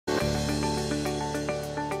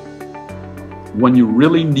when you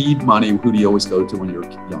really need money, who do you always go to when you're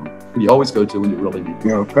young? Who do you always go to when you really need money?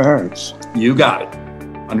 Your parents. You got it.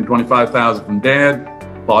 $125,000 from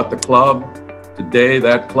dad, bought the club. Today,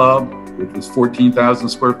 that club, which was 14,000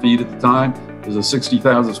 square feet at the time, is a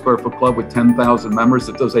 60,000 square foot club with 10,000 members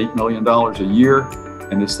that does $8 million a year.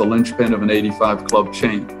 And it's the linchpin of an 85 club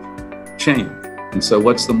chain. And so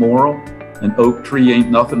what's the moral? An oak tree ain't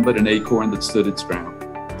nothing but an acorn that stood its ground.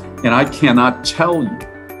 And I cannot tell you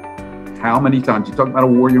how many times, you talk about a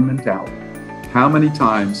warrior mentality, how many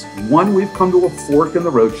times, one, we've come to a fork in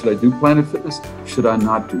the road. Should I do Planet Fitness? Should I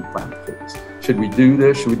not do Planet Fitness? Should we do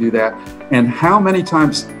this? Should we do that? And how many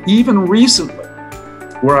times, even recently,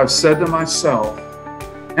 where I've said to myself,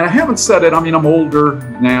 and I haven't said it, I mean, I'm older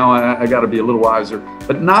now, I got to be a little wiser,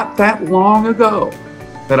 but not that long ago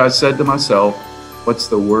that I said to myself, what's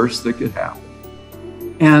the worst that could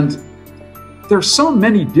happen? And there's so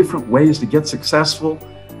many different ways to get successful,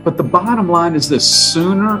 but the bottom line is this: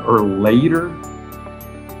 sooner or later,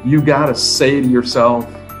 you got to say to yourself,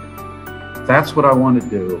 that's what I want to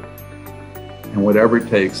do, and whatever it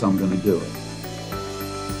takes, I'm going to do it.